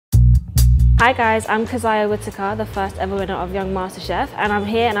Hi guys, I'm Keziah Cooks, the first ever winner of Young Master Chef, and I'm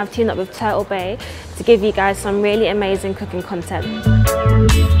here and I've teamed up with Turtle Bay to give you guys some really amazing cooking content.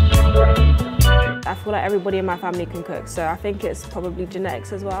 I feel like everybody in my family can cook, so I think it's probably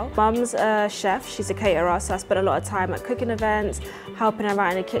genetics as well. Mum's a chef, she's a caterer, so I spent a lot of time at cooking events, helping her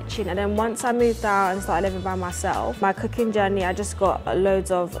out in the kitchen, and then once I moved out and started living by myself, my cooking journey, I just got loads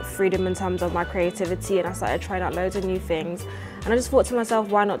of freedom in terms of my creativity, and I started trying out loads of new things. And I just thought to myself,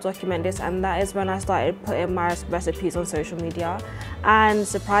 why not document this? And that is when I started putting my recipes on social media. And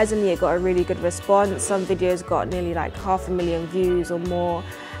surprisingly, it got a really good response. Some videos got nearly like 500,000 views or more.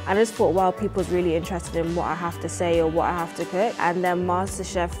 And I just thought, wow, people's really interested in what I have to say or what I have to cook. And then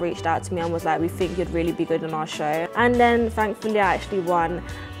MasterChef reached out to me and was like, we think you'd really be good on our show. And then thankfully I actually won.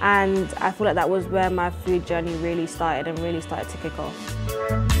 And I feel like that was where my food journey really started and really started to kick off.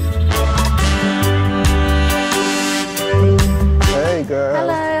 Hey girl.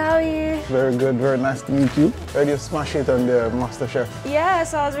 Hello, how are you? Very good, very nice to meet you. Heard you smash it on the MasterChef. Yeah,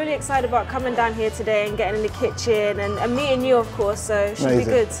 so I was really excited about coming down here today and getting in the kitchen and meeting you, of course, so it should be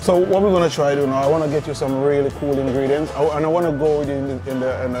good. So what we're going to try to do now, I want to get you some really cool ingredients, and I want to go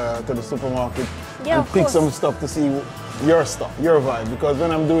to the supermarket and pick some stuff to see your stuff, your vibe, because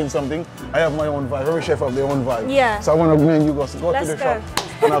when I'm doing something, I have my own vibe. Every chef has their own vibe. Yeah. So I want to bring you go to the shop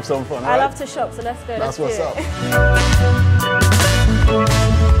and have some fun. I love to shop, so let's go. That's what's up.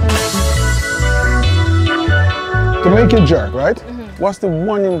 To make it jerk, right? What's the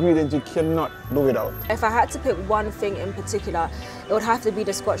one ingredient you cannot do without? If I had to pick one thing in particular, it would have to be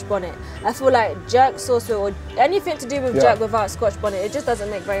the Scotch bonnet. I feel like jerk sauce or anything to do with jerk without Scotch bonnet, it just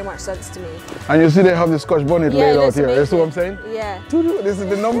doesn't make very much sense to me. And you see they have the Scotch bonnet laid out here. You see what I'm saying? Yeah. This is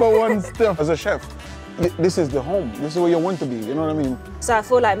the #1 stuff as a chef. This is the home. This is where you want to be, you know what I mean? So I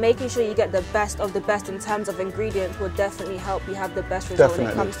feel like making sure you get the best of the best in terms of ingredients will definitely help you have the best result when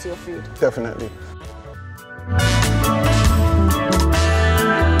it comes to your food. Definitely.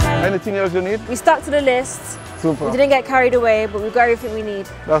 Anything else you need? We stuck to the list. Super. We didn't get carried away, but we've got everything we need.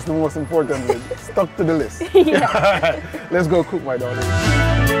 That's the most important thing. Stuck to the list. Yeah. Let's go cook, my darling.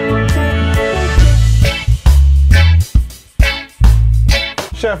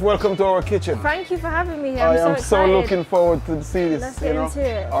 Chef, welcome to our kitchen. Thank you for having me here. I am so so excited. looking forward to see this. Let's get into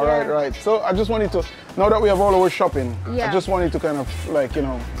it. All right, right. So I just wanted to, now that we have all our shopping, I just wanted to kind of like, you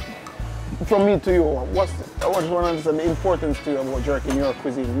know, from me to you, what's one of the importance to you about jerk in your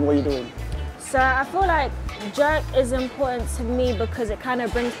cuisine? What are you doing? So I feel like jerk is important to me because it kind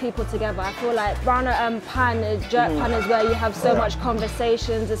of brings people together. I feel like around a pan, jerk pan is where you have so much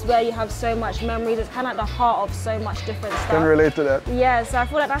conversations, it's where you have so much memories, it's kind of at the heart of so much different stuff. Can relate to that. Yeah, so I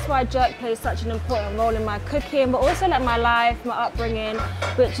feel like that's why jerk plays such an important role in my cooking, but also like my life, my upbringing,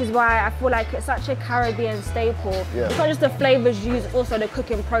 which is why I feel like it's such a Caribbean staple. Yeah. It's not just the flavours used, it's also the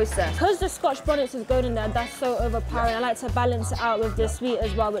cooking process. Because the Scotch bonnets is going in there, that's so overpowering. I like to balance it out with the sweet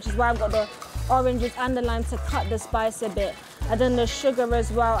as well, which is why I've got the oranges and the lime to cut the spice a bit, and then the sugar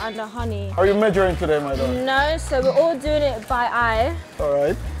as well and the honey. Are you measuring today, my darling? No, so we're all doing it by eye. All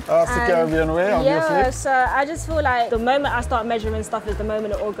right, that's the Caribbean way, obviously. Yeah, so I just feel like the moment I start measuring stuff is the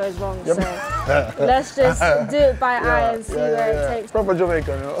moment it all goes wrong. Yep. So let's just do it by eye and see where it takes. Proper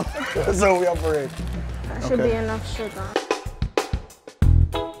Jamaican, you know. That's how we operate. That should be enough sugar.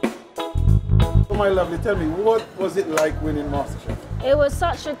 So my lovely, tell me, what was it like winning MasterChef? It was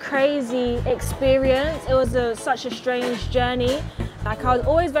such a crazy experience. It was such a strange journey. Like I was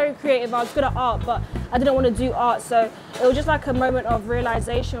always very creative. I was good at art, but I didn't want to do art. So it was just like a moment of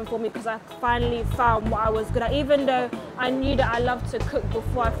realization for me because I finally found what I was good at. Even though I knew that I loved to cook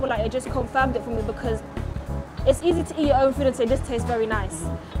before, I feel like it just confirmed it for me because it's easy to eat your own food and say this tastes very nice.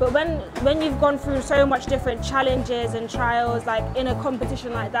 But when you've gone through so much different challenges and trials, like in a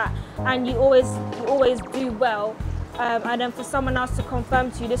competition like that, and you always do well, and then for someone else to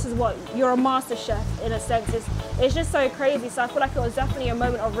confirm to you, this is what you're a master chef in a sense. It's just so crazy. So I feel like it was definitely a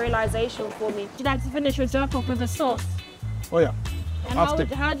moment of realization for me. You'd like to finish your jerk off with a sauce. Oh yeah. And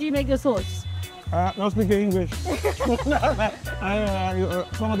how do you make the sauce? Not speaking English. Some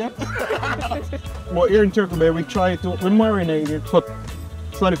of them. But here in Turkey, we marinate it for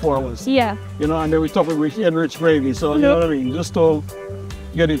 24 hours. Yeah. You know, and then we top it with enriched gravy. So you know what I mean, just to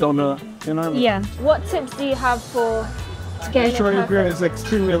get it on the, you know what I mean? Yeah. What tips do you have to get it sure perfect? it's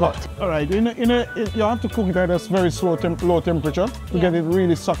extremely hot. All right, you have to cook it at a very low temperature to get it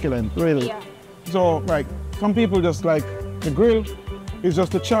really succulent, really. Yeah. So, like, some people just like the grill is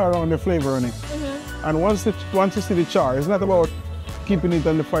just the char on the flavor on it. And once you see the char, it's not about keeping it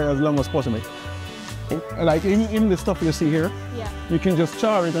on the fire as long as possible. Like in the stuff you see here, you can just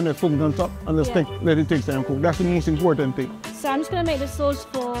char it and then put it on top and just let it take time to cook. That's the most important thing. So I'm just going to make the sauce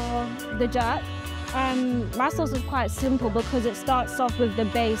for the jerk. My sauce is quite simple because it starts off with the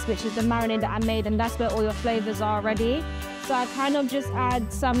base, which is the marinade that I made, and that's where all your flavors are already. So I kind of just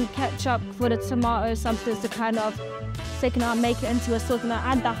add some ketchup for the tomato substance to kind of make it into a sauce, and I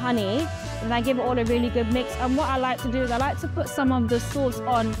add the honey, and I give it all a really good mix. And what I like to do is I like to put some of the sauce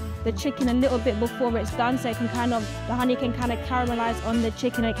on the chicken a little bit before it's done, so it can kind of, the honey can kind of caramelize on the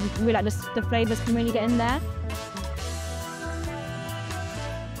chicken, and it can really, like the flavors can really get in there.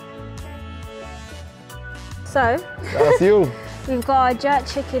 So, that's you. We've got our jerk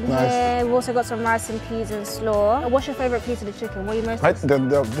chicken here. We've also got some rice and peas and slaw. What's your favourite piece of the chicken? What are you most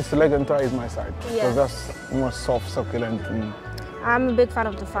the leg and thigh is my side. Because that's more soft, succulent. And... I'm a big fan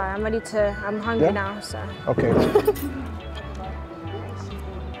of the thigh. I'm hungry now, so. Okay.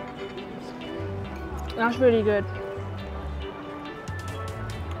 That's really good.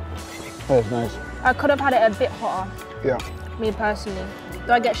 That's nice. I could have had it a bit hotter. Yeah. Me personally.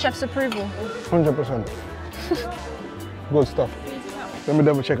 Do I get chef's approval? 100%. Good stuff. Let me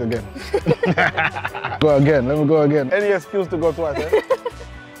double check again. Go again, let me go again. Any excuse to go twice, eh?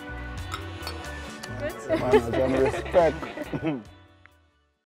 Good. Man, some respect.